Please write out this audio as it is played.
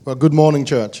Well, good morning,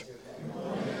 church.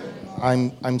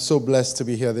 I'm so blessed to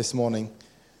be here this morning.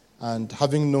 And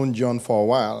having known John for a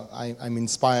while, I'm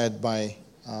inspired by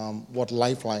what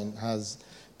Lifeline has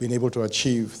been able to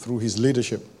achieve through his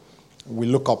leadership. We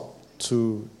look up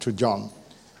to John,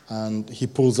 and he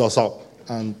pulls us up,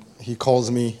 and he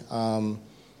calls me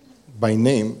by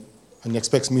name, and he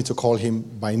expects me to call him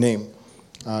by name.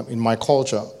 In my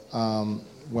culture,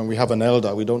 when we have an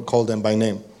elder, we don't call them by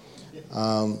name.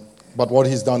 But what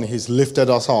he's done, he's lifted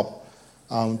us up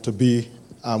to be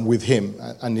with him.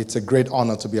 And it's a great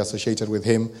honor to be associated with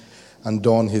him and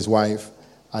Dawn, his wife,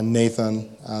 and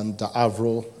Nathan, and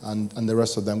Avril, and the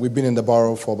rest of them. We've been in the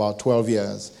borough for about 12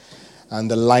 years.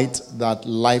 And the light that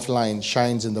Lifeline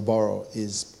shines in the borough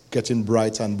is getting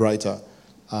brighter and brighter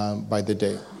by the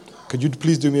day. Could you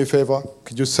please do me a favor?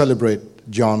 Could you celebrate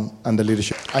John and the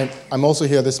leadership? I'm also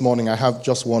here this morning. I have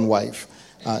just one wife.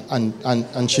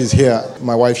 And she's here,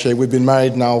 my wife Shay. We've been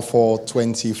married now for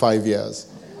 25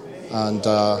 years. And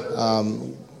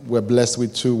we're blessed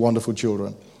with two wonderful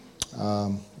children.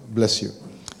 Bless you.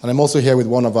 And I'm also here with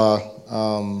one of our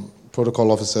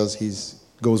protocol officers. He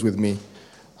goes with me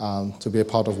to be a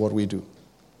part of what we do.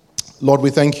 Lord, we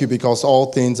thank you because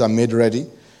all things are made ready.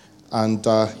 And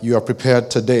you are prepared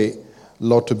today,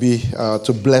 Lord, to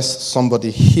bless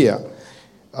somebody here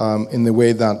in the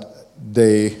way that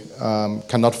they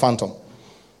cannot fathom.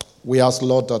 We ask,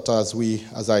 Lord, that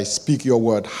as I speak your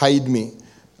word, hide me,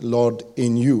 Lord,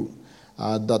 in you,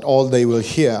 that all they will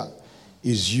hear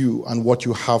is you and what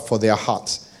you have for their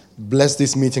hearts. Bless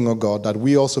this meeting, oh God, that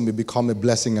we also may become a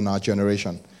blessing in our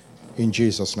generation. In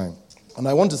Jesus' name. And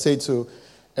I want to say to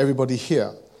everybody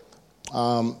here,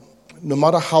 no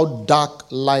matter how dark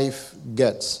life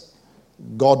gets,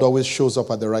 God always shows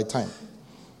up at the right time.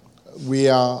 We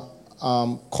are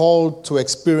called to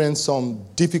experience some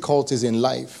difficulties in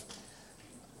life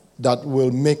that will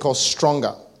make us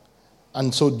stronger.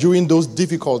 And so during those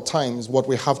difficult times, what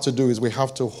we have to do is we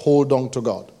have to hold on to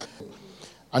God.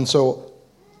 And so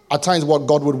at times what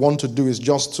God would want to do is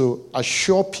just to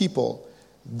assure people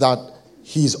that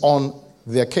he's on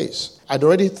their case. I'd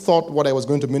already thought what I was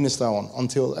going to minister on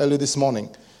until early this morning,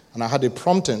 and I had a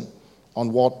prompting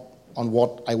on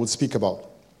what I would speak about.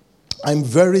 I'm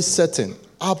very certain,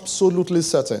 absolutely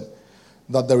certain,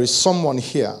 that there is someone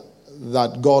here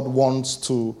that God wants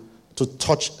to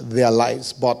touch their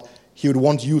lives, but he would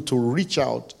want you to reach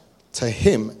out to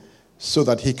him so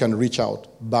that he can reach out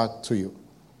back to you.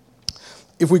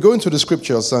 If we go into the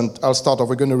scriptures, and I'll start off,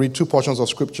 we're going to read two portions of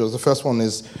scriptures. The first one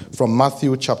is from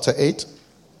Matthew chapter 8.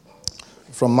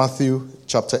 From Matthew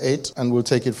chapter 8, and we'll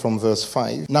take it from verse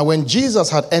 5. Now when Jesus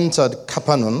had entered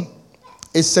Capernaum,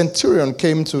 a centurion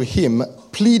came to him,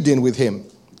 pleading with him,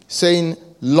 saying,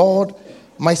 Lord,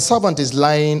 my servant is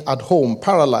lying at home,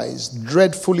 paralyzed,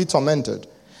 dreadfully tormented.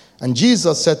 And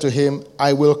Jesus said to him,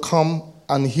 I will come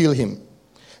and heal him.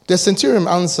 The centurion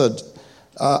answered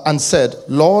and said,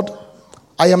 Lord,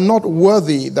 I am not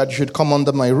worthy that you should come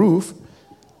under my roof,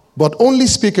 but only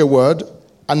speak a word,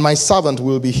 and my servant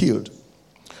will be healed.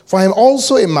 For I am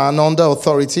also a man under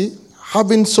authority,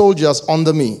 having soldiers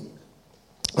under me.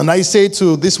 And I say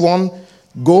to this one,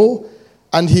 go,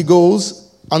 and he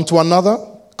goes, and to another,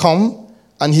 come,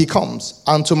 and he comes.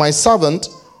 And to my servant,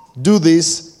 do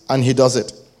this, and he does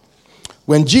it.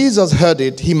 When Jesus heard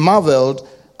it, he marveled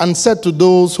and said to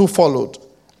those who followed,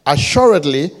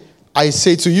 assuredly, I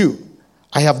say to you,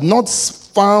 I have not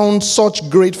found such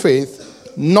great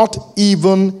faith, not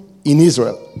even in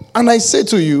Israel. And I say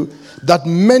to you that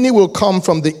many will come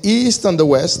from the east and the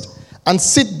west and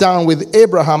sit down with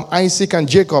Abraham, Isaac, and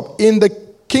Jacob in the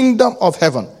kingdom of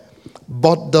heaven.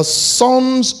 But the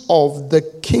sons of the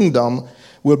kingdom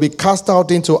will be cast out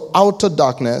into outer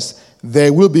darkness.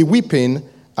 There will be weeping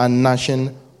and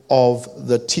gnashing of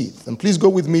the teeth. And please go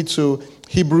with me to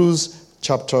Hebrews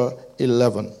chapter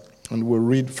 11, and we'll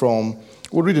read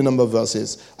a number of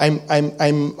verses. I'm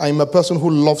a person who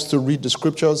loves to read the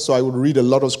scriptures, so I will read a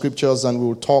lot of scriptures, and we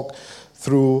will talk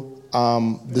through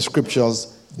the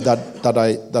scriptures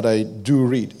that I do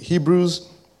read. Hebrews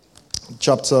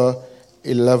chapter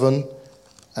 11,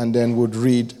 and then would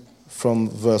read from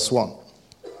verse 1.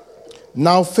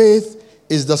 Now faith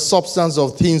is the substance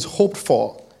of things hoped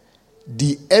for,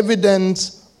 the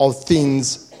evidence of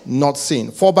things not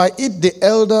seen. For by it the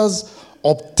elders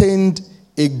obtained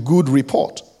a good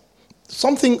report.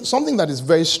 Something that is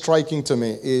very striking to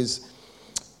me is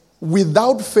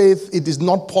without faith, it is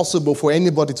not possible for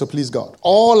anybody to please God.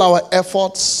 All our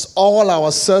efforts, all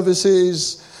our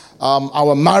services,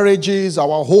 our marriages,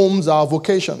 our homes, our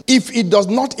vocation, if it does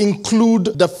not include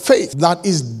the faith that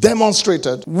is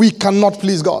demonstrated, we cannot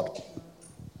please God.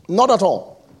 Not at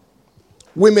all.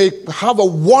 We may have a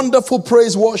wonderful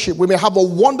praise worship. We may have a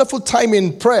wonderful time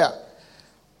in prayer.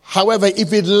 However,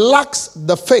 if it lacks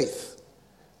the faith,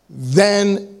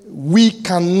 then we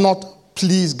cannot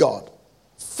please God.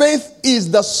 Faith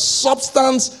is the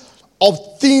substance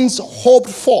of things hoped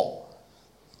for.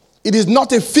 It is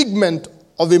not a figment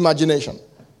of imagination.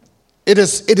 It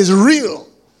is real.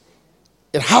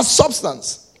 It has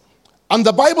substance. And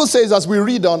the Bible says, as we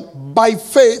read on, by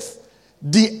faith,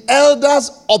 the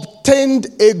elders obtained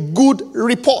a good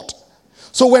report.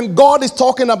 So when God is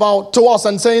talking about to us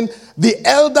and saying, the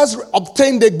elders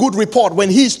obtained a good report, when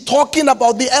he's talking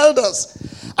about the elders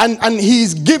and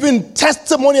he's giving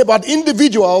testimony about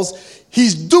individuals,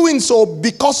 he's doing so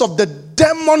because of the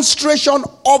demonstration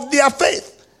of their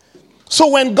faith. So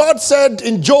when God said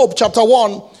in Job chapter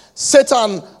 1,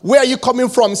 Satan, where are you coming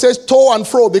from? He says to and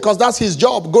fro, because that's his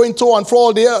job, going to and fro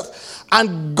all the earth.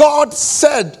 And God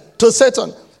said to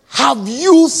Satan, have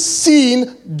you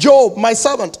seen Job, my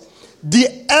servant? The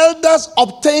elders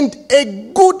obtained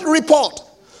a good report.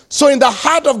 So in the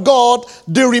heart of God,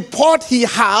 the report he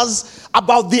has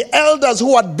about the elders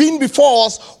who had been before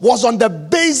us was on the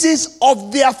basis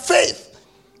of their faith.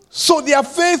 So their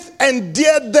faith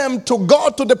endeared them to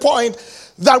God to the point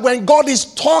that when God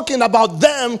is talking about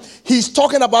them, he's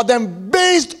talking about them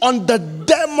based on the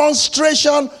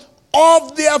demonstration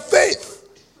of their faith.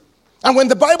 And when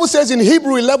the Bible says in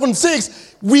Hebrew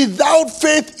 11:6, without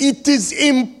faith it is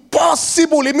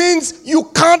impossible, it means you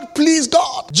can't please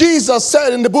God. Jesus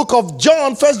said in the book of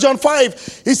John, 1 John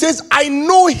 5, he says, I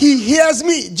know he hears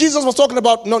me. Jesus was talking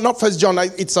about, no, not 1 John,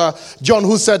 it's John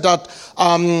who said that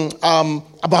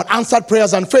about answered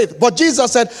prayers and faith. But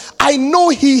Jesus said, I know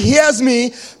he hears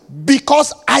me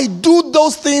because I do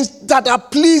those things that are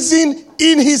pleasing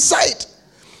in his sight.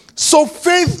 So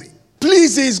faith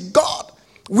pleases God.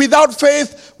 Without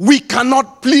faith, we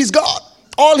cannot please God.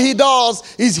 All he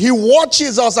does is he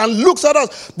watches us and looks at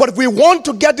us. But if we want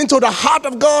to get into the heart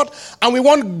of God and we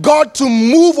want God to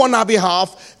move on our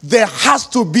behalf, there has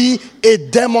to be a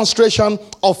demonstration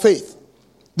of faith.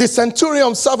 The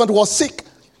centurion servant was sick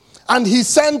and he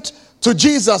sent to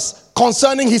Jesus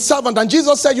concerning his servant. And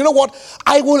Jesus said, you know what?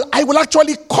 I will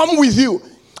actually come with you.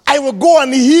 I will go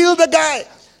and heal the guy.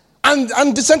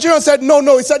 And the centurion said,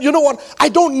 no. He said, you know what? I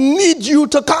don't need you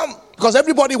to come. Because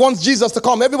everybody wants Jesus to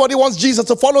come. Everybody wants Jesus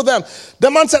to follow them. The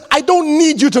man said, I don't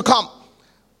need you to come.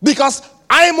 Because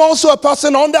I am also a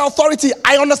person under authority.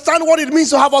 I understand what it means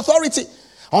to have authority.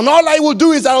 And all I will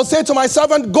do is I will say to my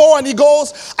servant, go, and he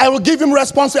goes. I will give him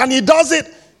responsibility, and he does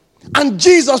it. And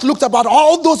Jesus looked about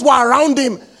all those who were around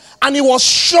him. And he was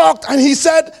shocked. And he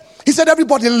said,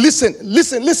 everybody listen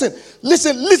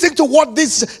to what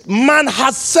this man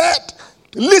has said.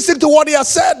 Listen to what he has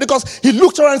said. Because he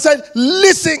looked around and said,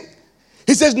 listen.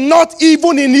 He says, not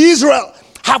even in Israel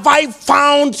have I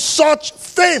found such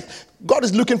faith. God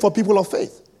is looking for people of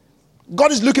faith.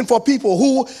 God is looking for people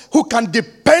who can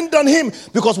depend on him.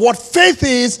 Because what faith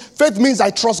means I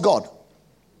trust God.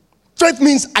 Faith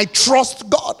means I trust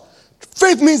God.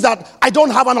 Faith means that I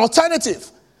don't have an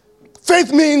alternative.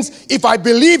 Faith means if I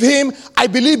believe him, I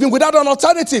believe him without an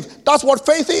alternative. That's what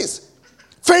faith is.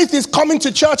 Faith is coming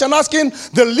to church and asking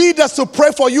the leaders to pray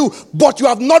for you, but you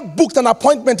have not booked an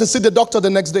appointment to see the doctor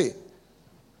the next day.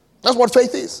 That's what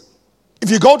faith is. If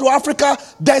you go to Africa,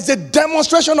 there's a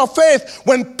demonstration of faith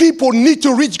when people need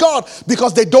to reach God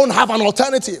because they don't have an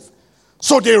alternative.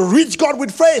 So they reach God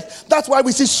with faith. That's why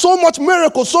we see so much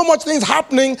miracles, so much things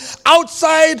happening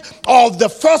outside of the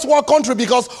first world country,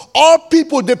 because all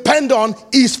people depend on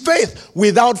is faith.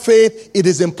 Without faith, it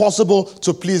is impossible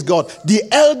to please God. The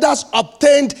elders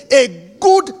obtained a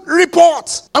good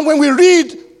report. And when we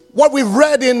read what we've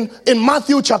read in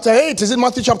Matthew chapter 8, is it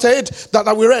Matthew chapter 8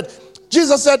 that we read?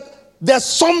 Jesus said, there's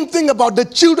something about the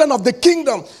children of the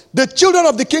kingdom. The children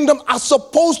of the kingdom are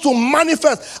supposed to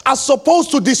manifest, are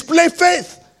supposed to display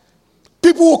faith.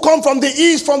 People will come from the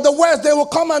east, from the west, they will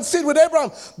come and sit with Abraham.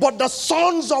 But the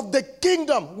sons of the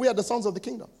kingdom, we are the sons of the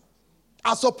kingdom,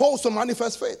 are supposed to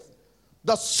manifest faith.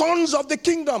 The sons of the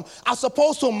kingdom are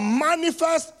supposed to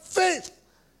manifest faith.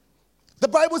 The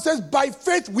Bible says, by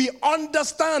faith we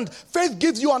understand. Faith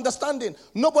gives you understanding.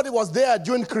 Nobody was there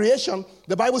during creation.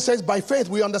 The Bible says, by faith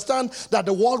we understand that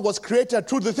the world was created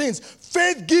through the things.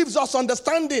 Faith gives us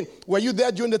understanding. Were you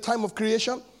there during the time of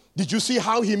creation? Did you see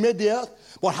how he made the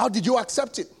earth? But how did you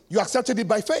accept it? You accepted it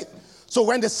by faith. So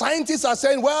when the scientists are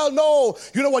saying, well, no,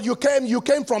 you know what, you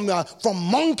came from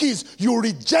monkeys, you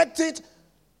reject it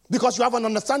because you have an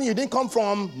understanding you didn't come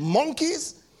from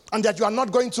monkeys, and that you are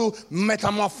not going to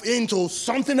metamorph into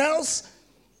something else.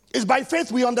 It's by faith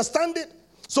we understand it.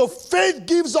 So faith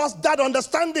gives us that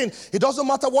understanding. It doesn't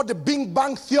matter what the Big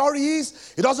Bang theory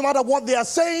is. It doesn't matter what they are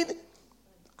saying,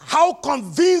 how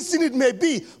convincing it may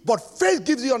be. But faith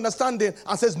gives you understanding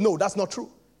and says, no, that's not true.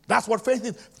 That's what faith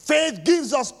is. Faith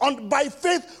gives us, by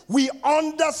faith, we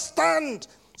understand.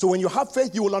 So when you have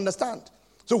faith, you will understand.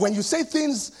 So when you say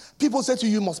things, people say to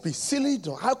you, you must be silly.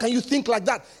 How can you think like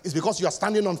that? It's because you are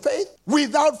standing on faith.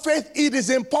 Without faith, it is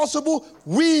impossible.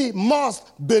 We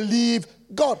must believe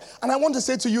God. And I want to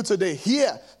say to you today,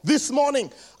 here, this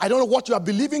morning, I don't know what you are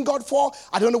believing God for.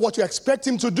 I don't know what you expect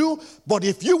him to do. But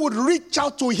if you would reach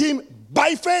out to him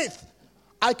by faith,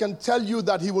 I can tell you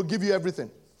that he will give you everything.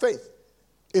 Faith.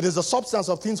 It is the substance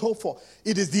of things hoped for.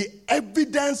 It is the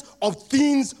evidence of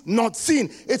things not seen.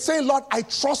 It's saying, Lord, I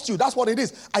trust you. That's what it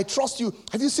is. I trust you.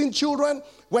 Have you seen children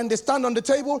when they stand on the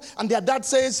table and their dad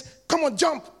says, come on,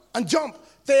 jump, and jump?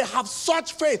 They have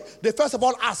such faith. They first of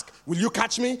all ask, will you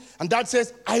catch me? And dad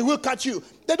says, I will catch you.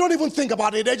 They don't even think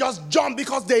about it. They just jump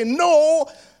because they know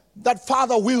that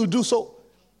Father will do so.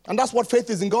 And that's what faith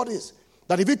is in God is.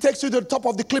 That if he takes you to the top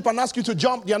of the cliff and asks you to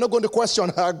jump, you're not going to question,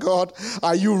 oh God,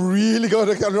 are you really going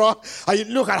to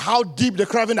look at how deep the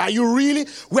craven, are you really?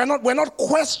 We're not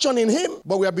questioning him,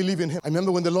 but we are believing him. I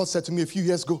remember when the Lord said to me a few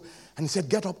years ago, and he said,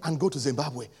 get up and go to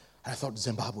Zimbabwe. And I thought,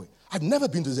 Zimbabwe? I've never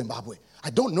been to Zimbabwe. I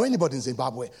don't know anybody in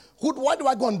Zimbabwe. What do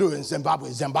I go and do in Zimbabwe?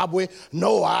 Zimbabwe?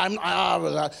 No, and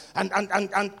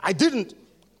I didn't.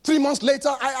 3 months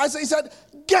later, he said,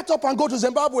 get up and go to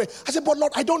Zimbabwe. I said, but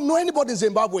Lord, I don't know anybody in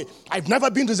Zimbabwe. I've never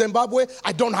been to Zimbabwe.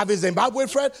 I don't have a Zimbabwe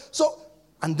friend.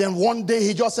 And then one day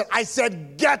he just said, I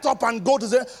said, get up and go to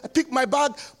Zimbabwe. I picked my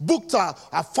bag, booked a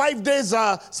 5 days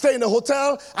stay in a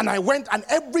hotel, and I went, and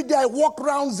every day I walked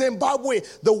around Zimbabwe.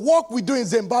 The work we do in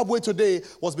Zimbabwe today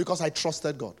was because I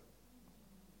trusted God.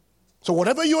 So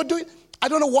whatever you are doing, I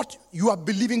don't know what you are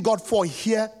believing God for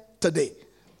here today.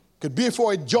 It could be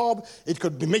for a job. It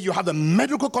could be maybe you have a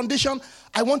medical condition.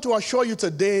 I want to assure you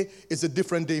today is a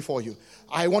different day for you.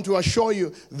 I want to assure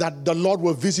you that the Lord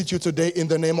will visit you today in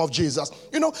the name of Jesus.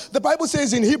 You know, the Bible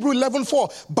says in Hebrews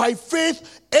 11:4, by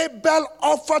faith Abel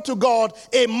offered to God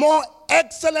a more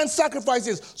excellent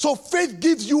sacrifices. So faith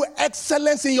gives you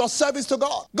excellence in your service to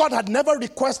God. God had never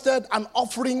requested an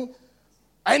offering,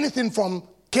 anything from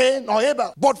Cain or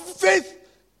Abel. But faith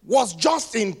was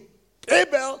just in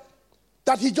Abel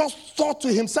that he just thought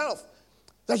to himself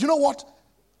that, you know what?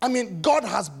 I mean, God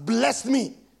has blessed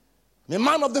me. I'm a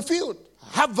man of the field.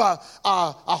 I have a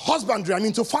husbandry. I'm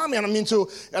into farming. I'm into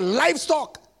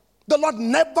livestock. The Lord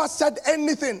never said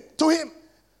anything to him.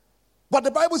 But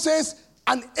the Bible says,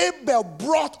 and Abel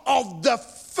brought of the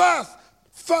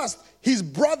first. His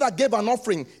brother gave an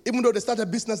offering, even though they started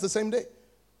business the same day.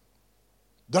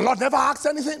 The Lord never asked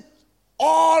anything.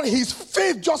 All his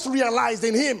faith just realized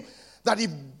in him that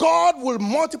if God will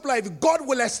multiply, if God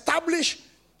will establish,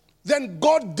 then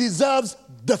God deserves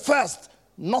the first,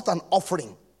 not an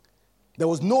offering. There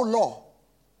was no law.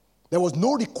 There was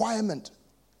no requirement.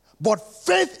 But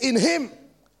faith in him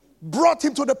brought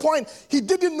him to the point he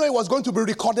didn't know it was going to be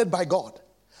recorded by God.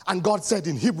 And God said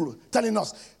in Hebrew, telling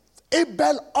us,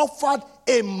 Abel offered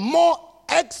a more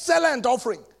excellent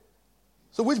offering.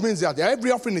 So which means that every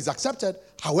offering is accepted.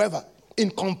 However, in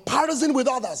comparison with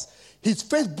others, his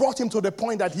faith brought him to the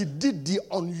point that he did the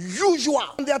unusual.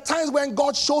 And there are times when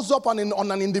God shows up on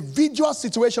an individual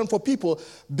situation for people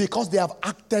because they have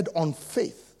acted on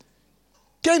faith.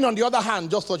 Cain, on the other hand,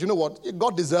 just thought, you know what?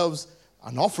 God deserves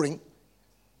an offering.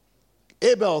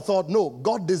 Abel thought, no,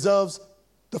 God deserves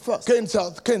the first. Cain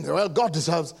said, well, God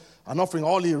deserves an offering.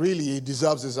 All he really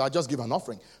deserves is I just give an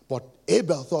offering. But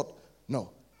Abel thought,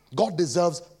 no, God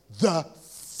deserves the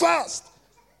first.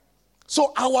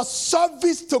 So our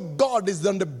service to God is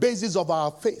on the basis of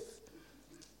our faith.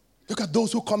 Look at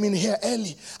those who come in here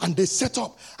early and they set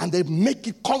up and they make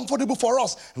it comfortable for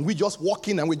us. And we just walk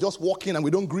in and we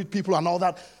don't greet people and all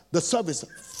that. The service,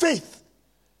 faith,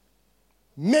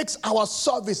 makes our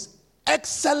service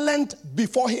excellent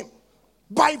before him.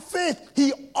 By faith,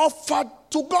 he offered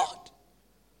to God.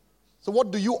 So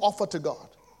what do you offer to God?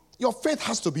 Your faith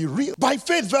has to be real. By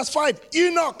faith, verse 5,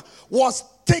 Enoch was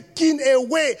taken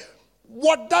away.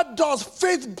 What that does,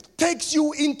 faith takes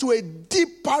you into a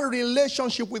deeper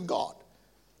relationship with God.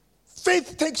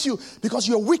 Faith takes you, because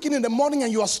you're waking in the morning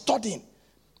and you are studying.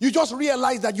 You just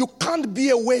realize that you can't be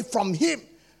away from him.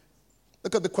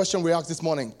 Look at the question we asked this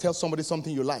morning. Tell somebody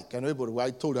something you like. And everybody,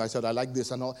 I told her, I said, I like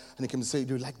this and all. And he came to say,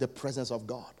 do you like the presence of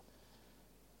God?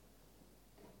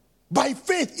 By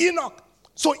faith, Enoch.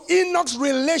 So Enoch's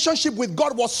relationship with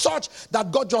God was such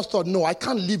that God just thought, no, I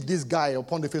can't leave this guy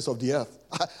upon the face of the earth.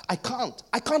 I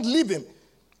can't leave him.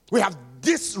 We have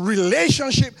this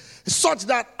relationship such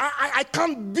that I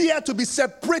can't bear to be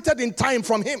separated in time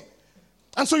from him.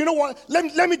 And so you know what?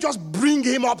 Let me just bring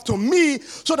him up to me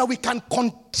so that we can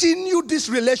continue this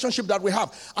relationship that we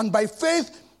have. And by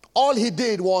faith, all he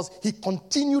did was he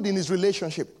continued in his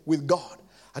relationship with God.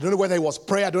 I don't know whether it was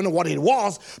prayer, I don't know what it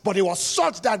was, but it was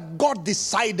such that God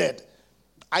decided.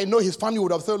 I know his family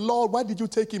would have said, Lord, why did you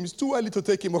take him? It's too early to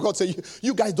take him. But God said,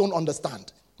 you guys don't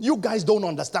understand. You guys don't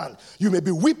understand. You may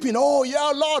be weeping, oh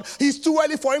yeah, Lord, it's too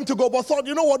early for him to go. But thought,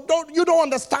 you know what, you don't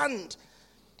understand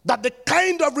that the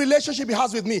kind of relationship he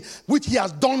has with me, which he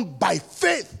has done by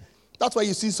faith. That's why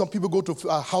you see some people go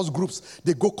to house groups.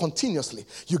 They go continuously.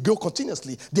 You go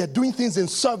continuously. They're doing things in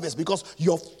service because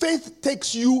your faith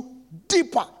takes you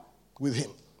deeper with him.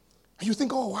 And you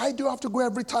think, oh, why do you have to go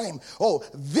every time? Oh,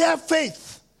 their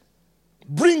faith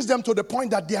brings them to the point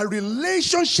that their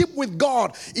relationship with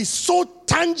God is so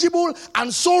tangible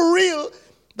and so real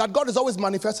that God is always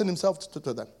manifesting himself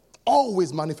to them.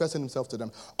 Always manifesting himself to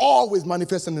them. Always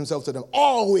manifesting himself to them.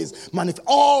 Always,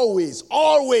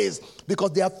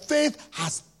 because their faith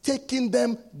has taken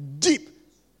them deep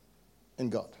in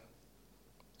God.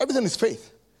 Everything is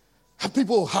faith.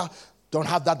 People don't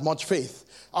have that much faith.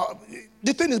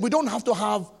 The thing is, we don't have to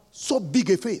have so big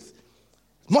a faith.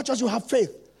 Much as you have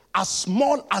faith, as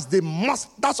small as they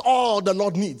must, that's all the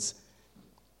Lord needs.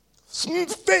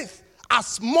 Faith as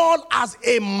small as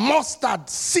a mustard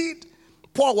seed.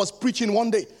 Paul was preaching one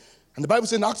day, and the Bible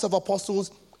says in Acts of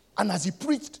Apostles, and as he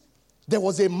preached, there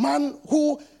was a man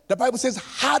who, the Bible says,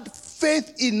 had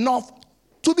faith enough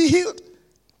to be healed.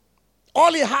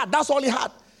 All he had, that's all he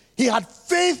had. He had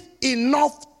faith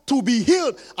enough to be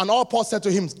healed. And all Paul said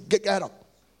to him, get up.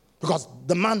 Because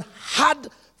the man had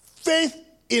faith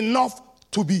enough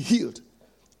to be healed.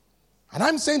 And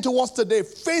I'm saying to us today,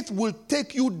 faith will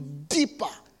take you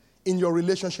deeper in your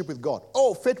relationship with God.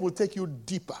 Oh, faith will take you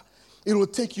deeper. It will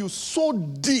take you so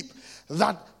deep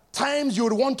that times you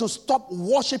would want to stop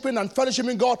worshiping and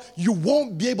fellowshipping God, you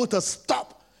won't be able to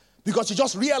stop because you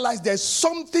just realize there's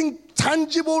something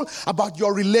tangible about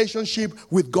your relationship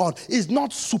with God. It's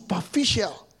not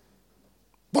superficial,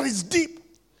 but it's deep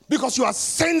because you are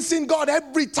sensing God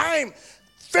every time.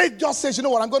 Faith just says, you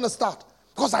know what, I'm going to start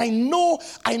because I know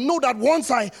that once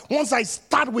I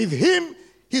start with him,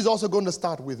 he's also going to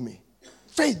start with me.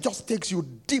 Faith just takes you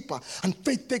deeper, and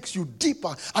faith takes you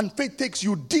deeper, and faith takes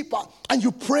you deeper, and you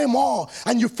pray more,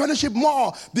 and you fellowship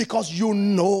more, because you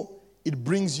know it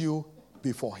brings you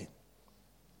before him.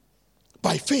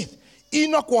 By faith,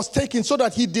 Enoch was taken so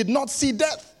that he did not see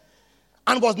death,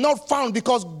 and was not found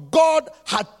because God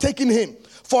had taken him.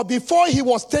 For before he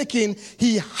was taken,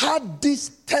 he had this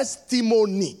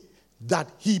testimony that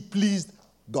he pleased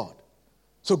God.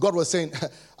 So God was saying,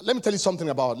 let me tell you something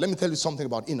about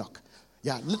Enoch.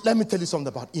 Yeah, let me tell you something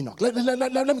about Enoch. Let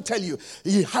me tell you,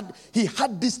 he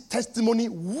had this testimony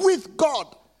with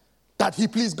God that he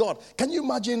pleased God. Can you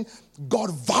imagine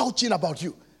God vouching about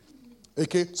you?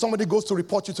 Okay, somebody goes to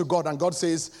report you to God, and God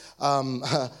says,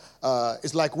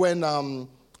 it's like when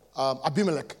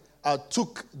Abimelech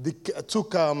took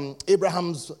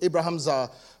Abraham's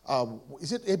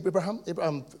is it Abraham?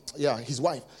 Yeah, his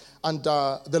wife, and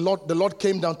the Lord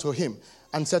came down to him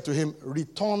and said to him,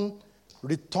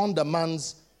 Return the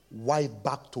man's wife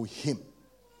back to him.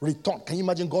 Return. Can you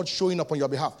imagine God showing up on your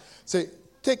behalf? Say,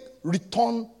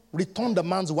 return the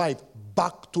man's wife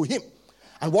back to him.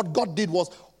 And what God did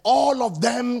was, all of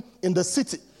them in the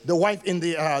city, the wife in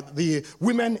the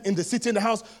women in the city, in the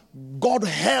house, God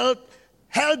held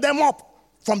them up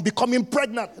from becoming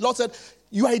pregnant. The Lord said,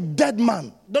 you are a dead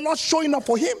man. They're not showing up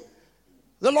for him.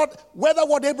 The Lord, whether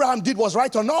what Abraham did was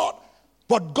right or not,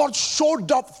 but God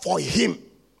showed up for him.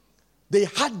 They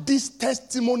had this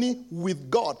testimony with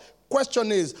God.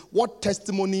 Question is, what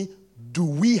testimony do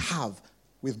we have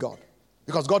with God?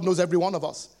 Because God knows every one of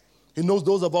us. He knows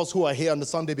those of us who are here on the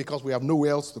Sunday because we have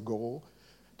nowhere else to go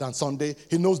than Sunday.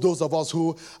 He knows those of us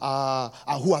who are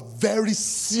very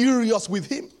serious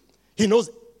with him. He knows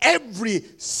every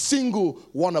single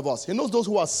one of us. He knows those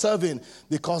who are serving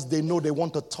because they know they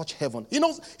want to touch heaven. He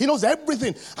knows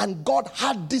everything. And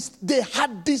they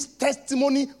had this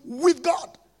testimony with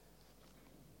God.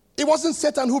 It wasn't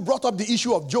Satan who brought up the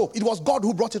issue of Job. It was God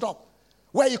who brought it up.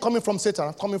 Where are you coming from, Satan?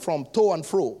 I'm coming from to and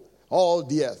fro, all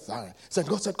the earth. So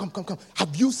God said, come.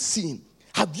 Have you seen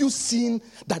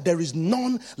that there is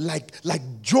none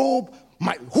like Job,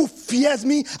 who fears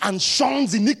me and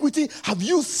shuns iniquity? Have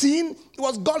you seen? It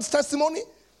was God's testimony. It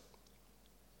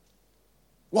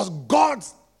was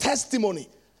God's testimony.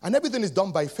 And everything is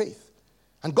done by faith.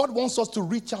 And God wants us to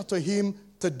reach out to him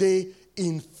today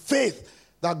in faith.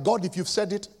 That God, if you've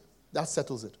said it, that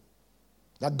settles it.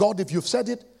 That God, if you've said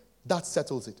it, that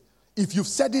settles it. If you've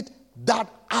said it, that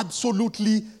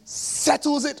absolutely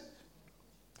settles it.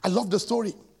 I love the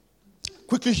story.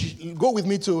 Quickly go with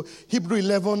me to Hebrew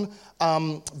 11,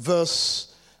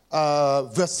 verse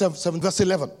 7, verse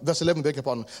 11. Verse 11, beg your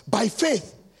pardon. By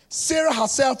faith, Sarah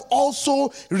herself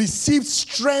also received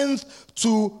strength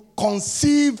to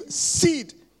conceive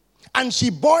seed. And she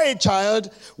bore a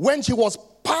child when she was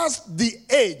past the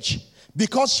age,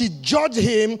 because she judged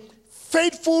him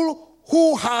faithful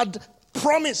who had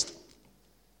promised.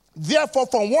 Therefore,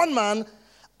 from one man,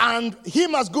 and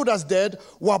him as good as dead,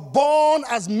 were born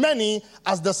as many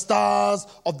as the stars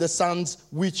of the suns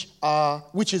which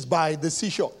is by the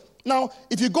seashore. Now,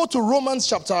 if you go to Romans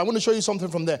chapter, I want to show you something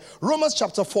from there. Romans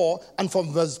chapter 4 and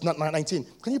from verse 19.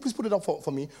 Can you please put it up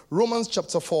for me? Romans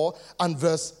chapter 4 and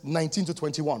verse 19 to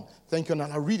 21. Thank you, and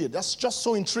I'll read it. That's just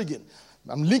so intriguing.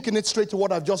 I'm linking it straight to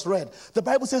what I've just read. The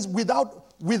Bible says, without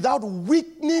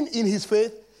weakening in his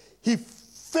faith, he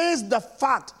faced the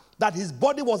fact that his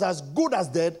body was as good as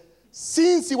dead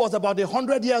since he was about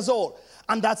 100 years old,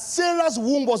 and that Sarah's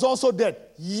womb was also dead.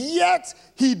 Yet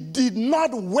he did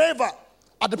not waver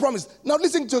at the promise. Now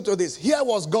listen to this. Here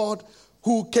was God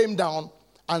who came down,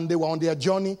 and they were on their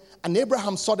journey, and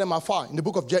Abraham saw them afar in the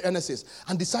book of Genesis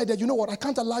and decided, you know what, I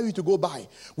can't allow you to go by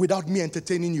without me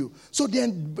entertaining you. So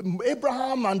then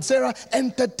Abraham and Sarah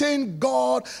entertained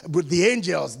God with the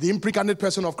angels, the imprecognited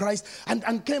person of Christ,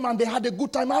 and came and they had a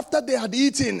good time after they had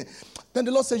eaten. Then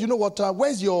the Lord said, you know what,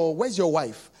 where's your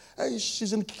wife?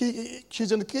 She's in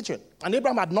the kitchen. And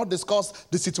Abraham had not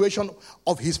discussed the situation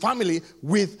of his family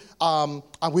with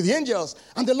the angels.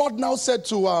 And the Lord now said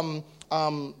to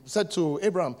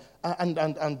Abraham,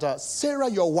 Sarah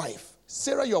your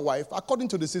wife, according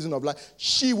to the season of life,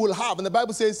 she will have. And the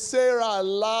Bible says Sarah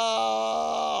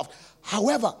laughed.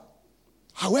 However,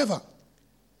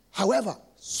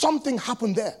 something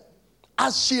happened there.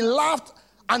 As she laughed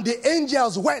and the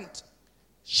angels went,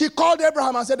 she called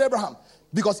Abraham and said, Abraham,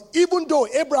 because even though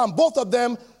Abraham, both of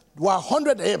them were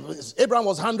 100, Abraham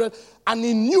was 100, and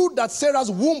he knew that Sarah's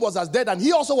womb was as dead, and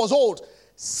he also was old.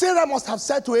 Sarah must have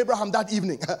said to Abraham that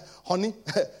evening, honey,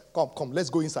 come, let's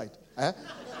go inside.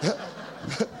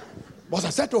 Must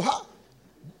have said to her,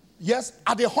 yes,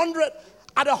 at 100,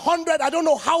 I don't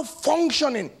know how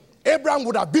functioning Abraham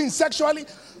would have been sexually,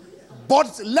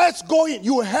 but let's go in.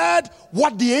 You heard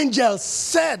what the angel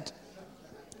said.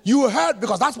 You heard,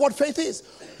 because that's what faith is.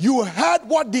 You heard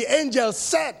what the angel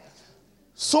said.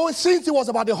 So since he was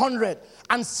about 100,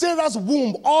 and Sarah's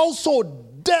womb also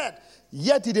dead,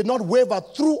 yet he did not waver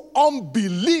through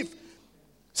unbelief.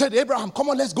 Said, Abraham, come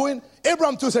on, let's go in.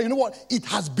 Abraham too said, you know what? It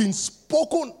has been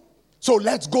spoken, so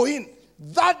let's go in.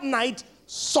 That night,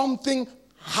 something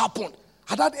happened.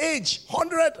 At that age,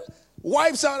 100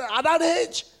 wives at that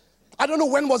age. I don't know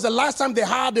when was the last time they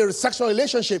had a sexual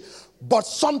relationship, but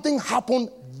something happened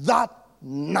that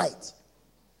night.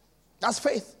 That's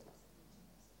faith.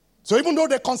 So even though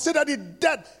they considered it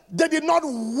dead, they did not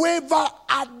waver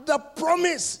at the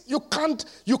promise. You can't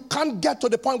get to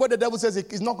the point where the devil says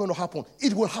it's not going to happen.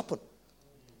 It will happen.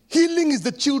 Healing is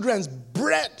the children's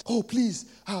bread. Oh, please,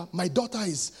 my daughter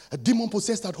is a demon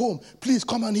possessed at home. Please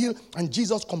come and heal. And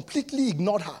Jesus completely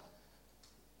ignored her.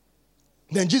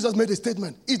 Then Jesus made a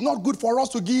statement. It's not good for us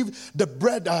to give the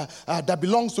bread that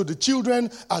belongs to the children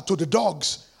to the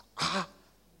dogs.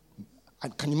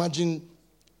 Can you imagine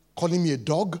calling me a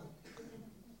dog?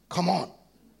 Come on.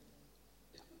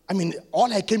 I mean,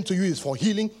 all I came to you is for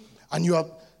healing, and you are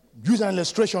using an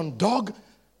illustration, dog.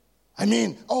 I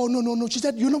mean, oh, no. She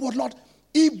said, you know what, Lord?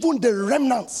 Even the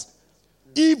remnants,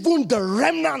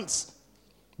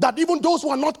 that even those who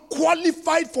are not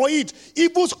qualified for it,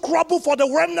 even scrabble for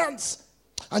the remnants.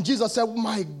 And Jesus said,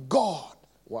 my God.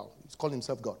 Wow, he's calling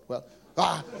himself God. Well,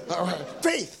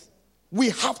 faith.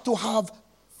 We have to have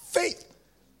faith.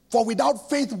 For without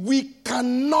faith, we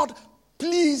cannot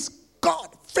please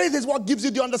God. Faith is what gives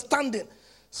you the understanding.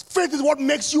 Faith is what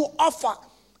makes you offer.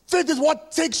 Faith is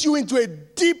what takes you into a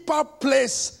deeper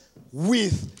place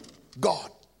with God.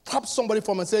 Tap somebody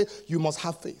from and say, you must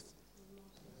have faith.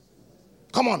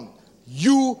 Come on.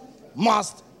 You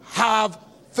must have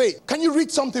faith. Can you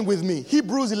read something with me?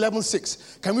 Hebrews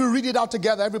 11:6. Can we read it out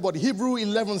together, everybody? Hebrews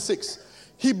 11:6.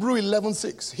 Hebrews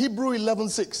 11:6. Hebrews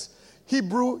 11:6.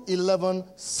 Hebrews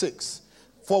 11:6.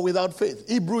 For without faith.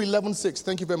 Hebrews 11:6.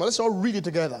 Thank you very much. Let's all read it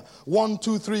together. 1,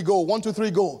 2, 3, go. 1, 2,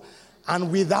 3, go.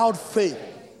 And without faith,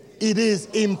 it is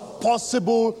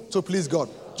impossible to please God.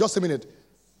 Just a minute.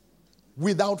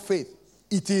 Without faith,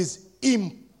 it is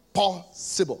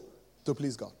impossible to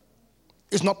please God.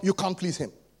 It's not, you can't please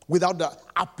him. Without the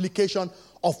application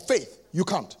of faith, you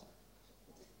can't.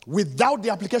 Without the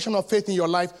application of faith in your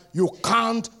life, you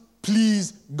can't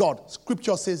please God.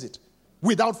 Scripture says it.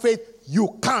 Without faith,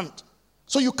 you can't.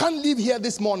 So you can't live here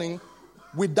this morning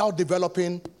without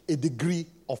developing a degree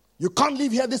of. You can't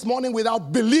live here this morning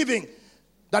without believing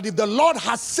that if the Lord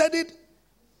has said it,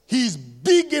 He is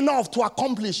big enough to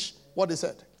accomplish what He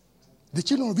said. The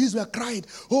children of Israel cried,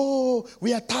 "Oh,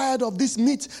 we are tired of this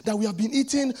meat that we have been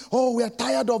eating. Oh, we are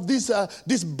tired of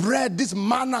this bread, this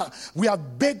manna. We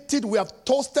have baked it, we have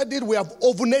toasted it, we have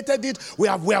ovenated it, we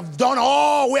have done.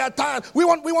 Oh, we are tired. We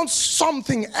want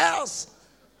something else.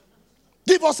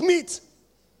 Give us meat."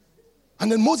 And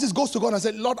then Moses goes to God and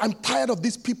said, "Lord, I'm tired of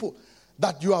these people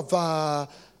that you have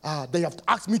they have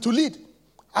asked me to lead.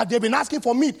 They've been asking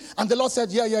for meat." And the Lord said,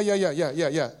 yeah.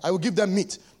 I will give them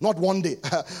meat, not one day.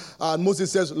 And Moses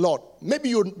says, "Lord, maybe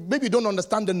you don't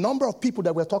understand the number of people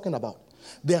that we're talking about.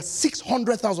 There are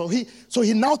 600,000. So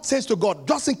he now says to God,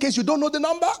 just in case you don't know the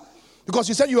number, because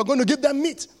you said you were going to give them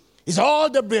meat. Is all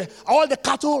the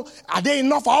cattle, are they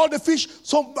enough for all the fish?"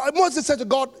 So Moses said to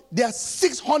God, there are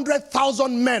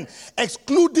 600,000 men,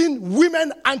 excluding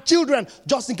women and children,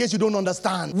 just in case you don't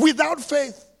understand. Without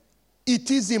faith, it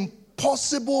is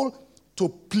impossible to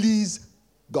please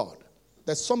God.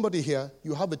 There's somebody here,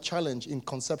 you have a challenge in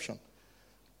conception.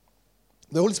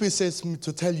 The Holy Spirit says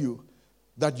to tell you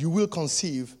that you will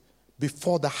conceive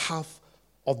before the half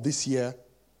of this year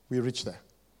we reach there.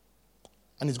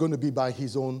 And it's going to be by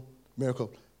His own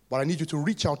miracle. But I need you to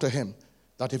reach out to Him,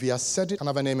 that if He has said it, can I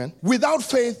have an amen? Without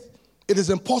faith, it is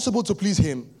impossible to please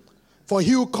Him. For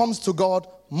he who comes to God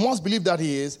must believe that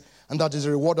He is, and that is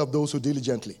the reward of those who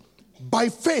diligently. By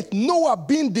faith, Noah,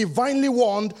 being divinely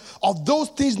warned of those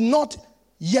things not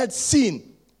yet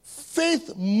seen.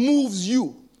 Faith moves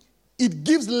you. It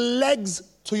gives legs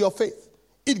to your faith.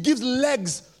 It gives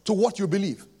legs to what you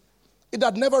believe. It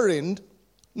had never rained.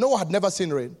 Noah had never seen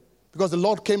rain, because the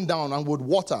Lord came down and would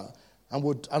water and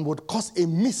would cause a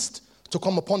mist to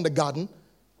come upon the garden.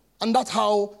 And that's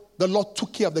how the Lord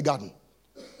took care of the garden.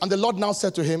 And the Lord now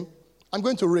said to him, "I'm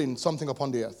going to rain something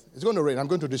upon the earth. It's going to rain. I'm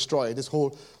going to destroy this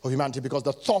whole of humanity, because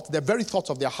the very thoughts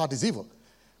of their heart is evil."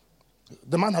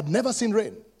 The man had never seen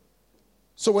rain.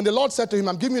 So when the Lord said to him,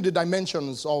 "I'm giving you the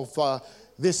dimensions of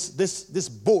this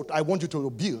boat I want you to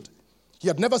build," he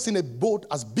had never seen a boat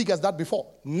as big as that before.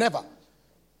 Never.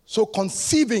 So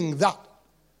conceiving that,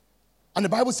 and the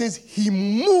Bible says he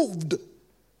moved.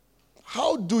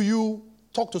 How do you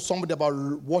talk to somebody about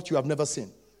what you have never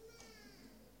seen?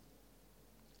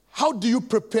 How do you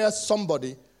prepare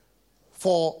somebody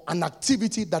for an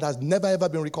activity that has never ever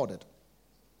been recorded?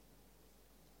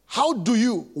 How do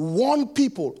you warn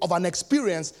people of an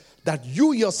experience that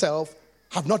you yourself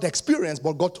have not experienced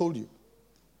but God told you?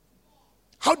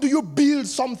 How do you build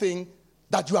something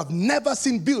that you have never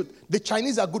seen built? The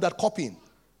Chinese are good at copying.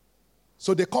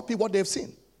 So they copy what they've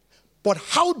seen. But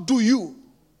how do you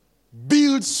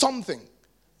build something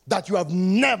that you have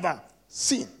never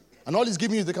seen? And all he's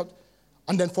giving you is the...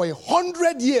 And then for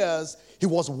 100 years, he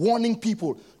was warning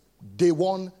people. Day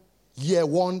 1,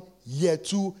 year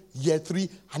 2, year 3,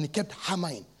 and he kept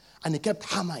hammering, and he kept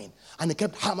hammering, and he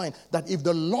kept hammering that if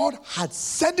the Lord had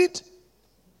said it,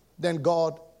 then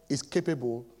God is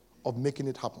capable of making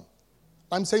it happen.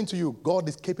 I'm saying to you, God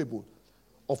is capable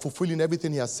of fulfilling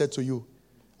everything He has said to you,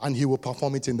 and He will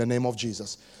perform it in the name of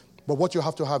Jesus. But what you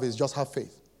have to have is just have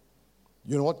faith.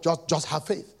 You know what? Just have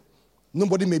faith.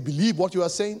 Nobody may believe what you are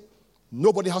saying.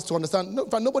 Nobody has to understand. No,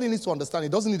 in fact, nobody needs to understand. He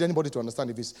doesn't need anybody to understand.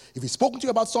 If he's spoken to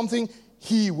you about something,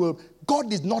 He will.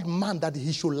 God is not man that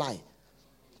He should lie.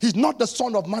 He's not the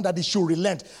Son of Man that He should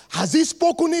relent. Has He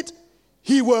spoken it?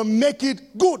 He will make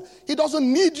it good. He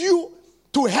doesn't need you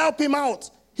to help Him out.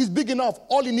 He's big enough.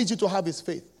 All He needs you to have is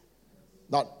faith.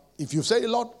 Now, if you say,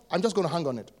 "Lord, I'm just going to hang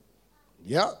on it."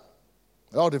 Yeah.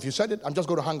 Lord, if you said it, I'm just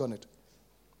going to hang on it.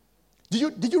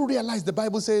 Did you realize the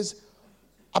Bible says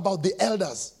about the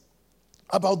elders,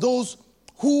 about those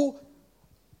who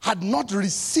had not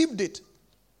received it,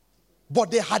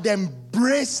 but they had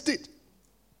embraced it?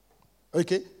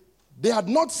 Okay? They had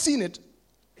not seen it,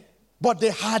 but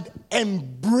they had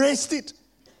embraced it.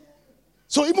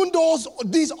 So even though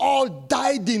these all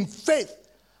died in faith,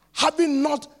 having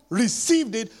not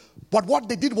received it, but what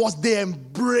they did was they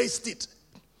embraced it.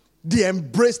 They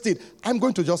embraced it. I'm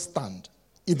going to just stand.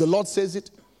 If the Lord says it,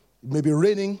 it may be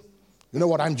raining. You know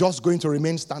what? I'm just going to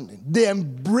remain standing. They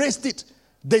embraced it.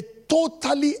 They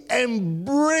totally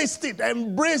embraced it.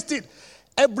 Embraced it.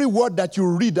 Every word that you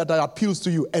read that appeals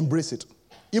to you, embrace it.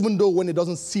 Even though when it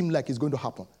doesn't seem like it's going to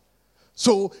happen.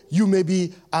 So you may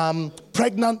be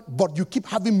pregnant, but you keep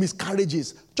having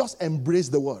miscarriages. Just embrace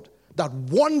the word. That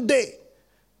one day,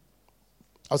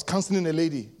 I was counseling a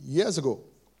lady years ago,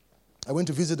 I went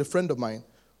to visit a friend of mine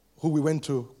who we went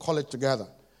to college together.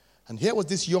 And here was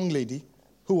this young lady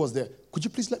who was there. Could you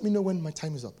please let me know when my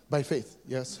time is up? By faith.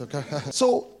 Yes, okay.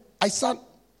 So I sat,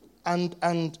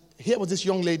 and here was this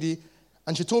young lady,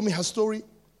 and she told me her story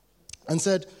and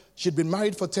said she'd been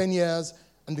married for 10 years,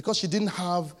 and because she didn't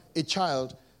have a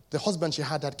child, the husband she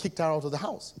had kicked her out of the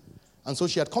house. And so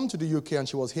she had come to the UK and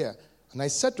she was here. And I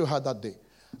said to her that day,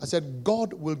 I said,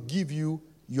 God will give you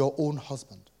your own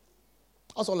husband.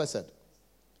 That's all I said.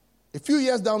 A few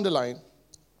years down the line,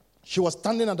 she was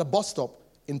standing at a bus stop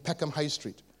in Peckham High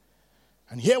Street.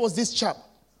 And here was this chap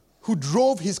who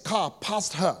drove his car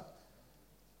past her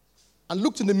and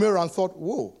looked in the mirror and thought,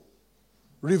 whoa,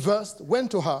 reversed,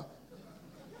 went to her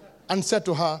and said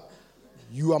to her,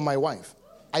 you are my wife.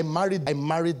 I married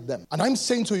them. And I'm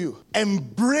saying to you,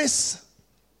 embrace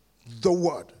the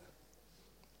word.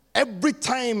 Every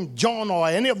time John or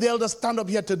any of the elders stand up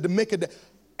here to make it,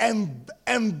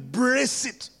 embrace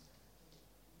it.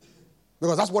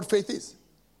 Because that's what faith is.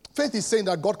 Faith is saying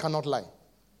that God cannot lie.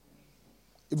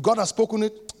 If God has spoken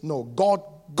it, no,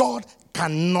 God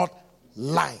cannot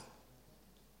lie.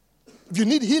 If you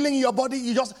need healing in your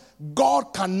body,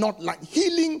 God cannot lie.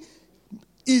 Healing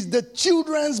is the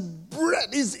children's bread.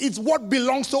 It's what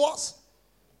belongs to us.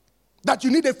 That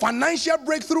you need a financial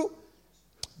breakthrough,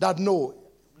 that no,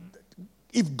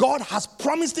 if God has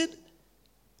promised it,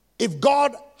 if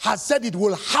God has said it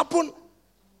will happen,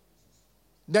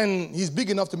 then he's big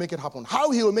enough to make it happen.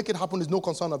 How he will make it happen is no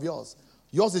concern of yours.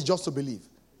 Yours is just to believe.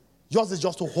 Yours is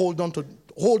just to hold on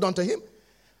to him.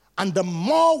 And the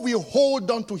more we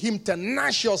hold on to him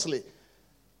tenaciously,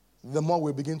 the more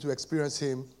we begin to experience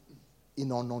him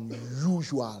in an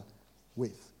unusual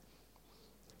way.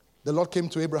 The Lord came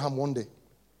to Abraham one day.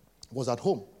 He was at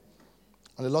home.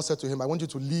 And the Lord said to him, I want you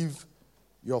to leave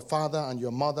your father and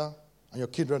your mother and your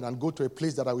children and go to a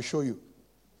place that I will show you.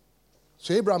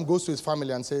 So Abraham goes to his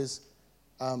family and says,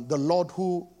 the Lord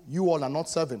who you all are not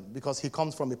serving, because he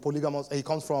comes from a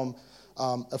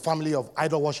family of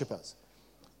idol worshippers,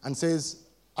 and says,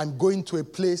 I'm going to a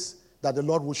place that the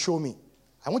Lord will show me.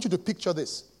 I want you to picture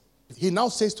this. He now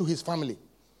says to his family,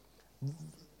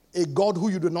 a God who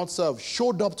you do not serve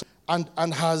showed up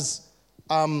and has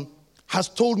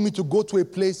told me to go to a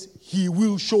place he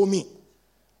will show me.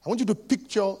 I want you to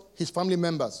picture his family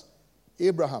members.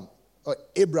 Abram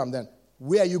then,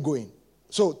 where are you going?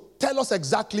 So tell us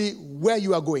exactly where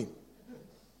you are going.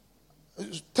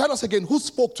 Tell us again, who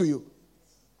spoke to you?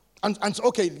 And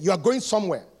okay, you are going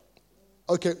somewhere.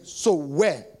 Okay, so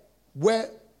where?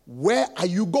 Where are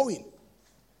you going?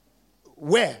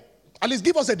 Where? At least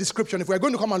give us a description if we're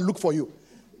going to come and look for you.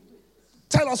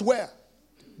 Tell us where.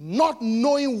 Not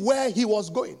knowing where he was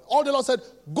going. All the Lord said,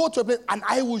 go to a place and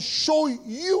I will show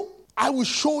you. I will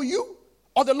show you.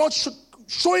 Or the Lord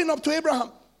showing up to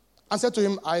Abraham and said to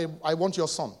him, I want your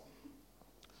son.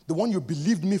 The one you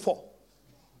believed me for.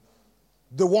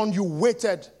 The one you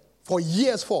waited for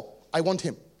years for. I want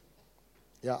him.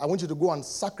 Yeah, I want you to go and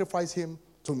sacrifice him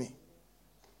to me.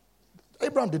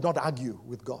 Abraham did not argue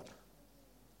with God.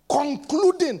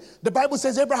 Concluding, the Bible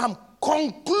says Abraham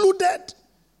concluded,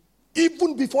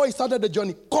 even before he started the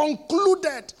journey,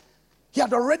 concluded. He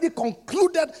had already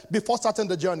concluded before starting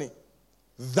the journey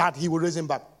that he would raise him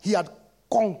back. He had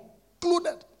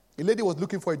concluded. A lady was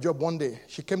looking for a job one day.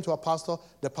 She came to her pastor.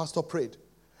 The pastor prayed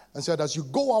and said, as you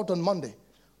go out on Monday,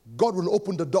 God will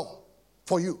open the door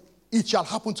for you. It shall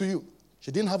happen to you.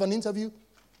 She didn't have an interview.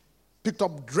 Picked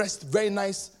up, dressed very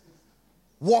nice,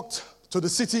 walked to the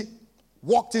city,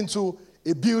 walked into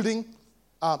a building.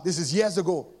 This is years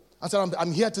ago. I said,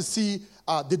 I'm here to see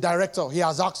the director. He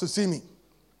has asked to see me.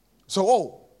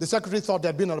 So, the secretary thought there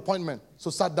had been an appointment. So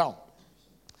sat down.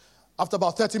 After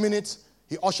about 30 minutes,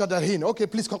 he ushered her in. Okay,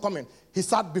 please come in. He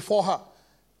sat before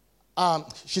her.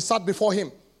 She sat before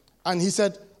him. And he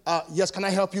said, yes, can I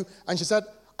help you? And she said,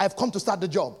 I've come to start the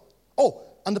job. Oh,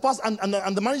 and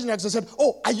the managing director said,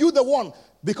 oh, are you the one?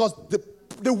 Because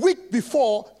the week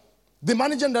before, the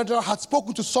managing director had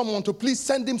spoken to someone to please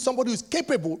send him somebody who is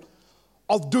capable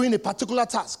of doing a particular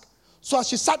task. So as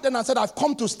she sat there and said, I've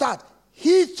come to start,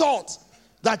 he thought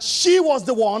that she was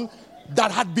the one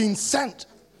that had been sent.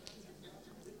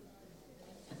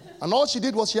 And all she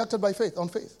did was she acted by faith, on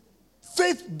faith.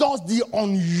 Faith does the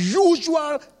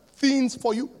unusual things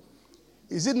for you.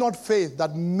 Is it not faith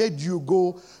that made you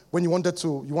go when you wanted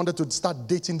to start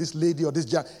dating this lady or this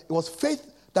guy? It was faith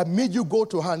that made you go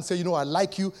to her and say, you know, I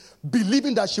like you,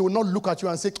 believing that she will not look at you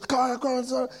and say, come on,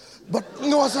 sir. But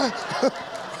no, sir.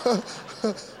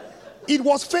 It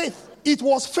was faith. It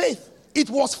was faith. It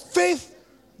was faith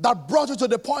that brought you to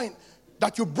the point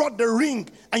that you brought the ring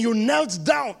and you knelt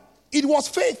down. It was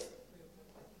faith.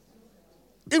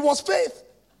 It was faith.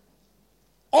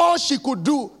 All she could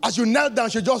do, as you knelt down,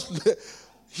 she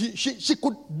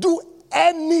could do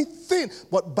anything.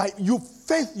 But by your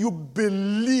faith, you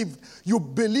believed. You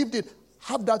believed it.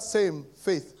 Have that same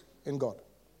faith in God.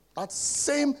 That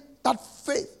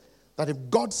faith, that if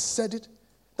God said it,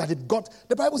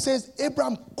 the Bible says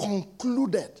Abraham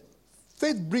concluded.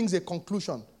 Faith brings a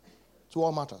conclusion to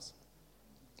all matters.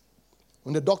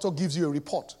 When the doctor gives you a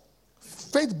report,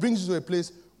 faith brings you to a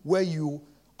place where you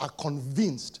are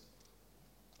convinced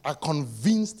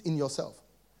in yourself.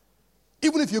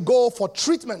 Even if you go for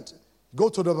treatment, you go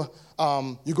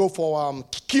for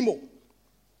chemo,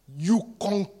 you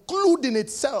conclude in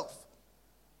itself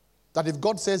that if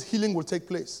God says healing will take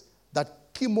place,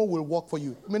 that chemo will work for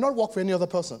you. It may not work for any other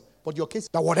person, but your case,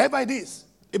 that whatever it is,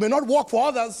 it may not work for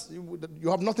others, you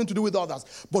have nothing to do with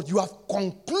others, but you have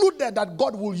concluded that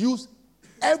God will use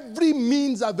every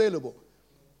means available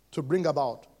to bring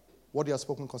about what He has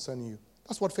spoken concerning you.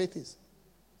 That's what faith is.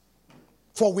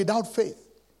 For without faith,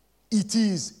 it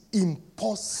is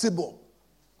impossible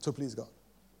to please God.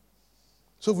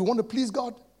 So if we want to please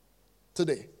God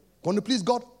today, want to please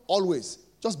God always,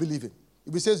 just believe Him.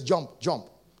 If He says jump, jump.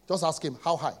 Just ask Him,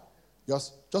 how high?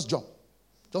 Just jump.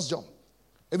 Just jump.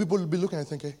 Everybody will be looking and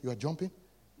thinking, you are jumping?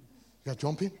 You are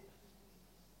jumping?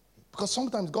 Because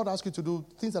sometimes God asks you to do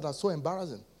things that are so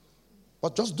embarrassing.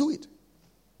 But just do it.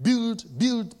 Build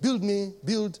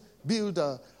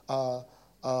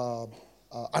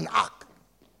an ark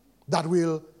that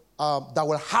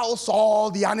will house all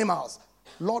the animals.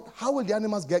 Lord, how will the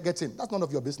animals get in? That's none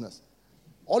of your business.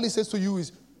 All He says to you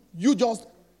is, you just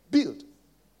build.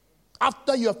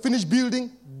 After you have finished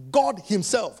building, God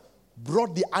Himself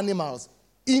brought the animals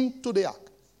into the ark.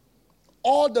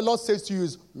 All the Lord says to you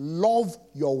is, love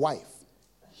your wife.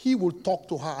 He will talk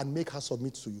to her and make her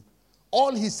submit to you.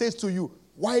 All He says to you,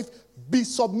 wife, be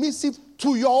submissive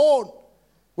to your own.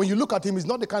 When you look at Him, He's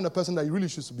not the kind of person that you really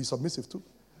should be submissive to.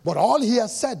 But all He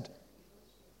has said,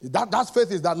 that's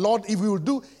faith, is that, Lord, if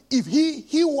He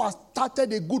who has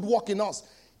started a good work in us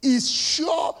is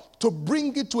sure to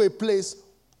bring it to a place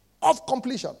of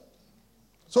completion.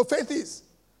 So faith is,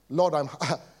 Lord, I'm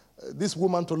this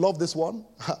woman to love this one.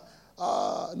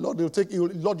 Lord,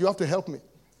 you have to help me.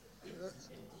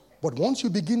 But once you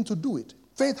begin to do it,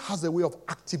 faith has a way of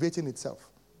activating itself.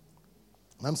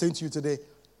 And I'm saying to you today,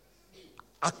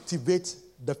 activate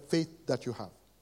the faith that you have.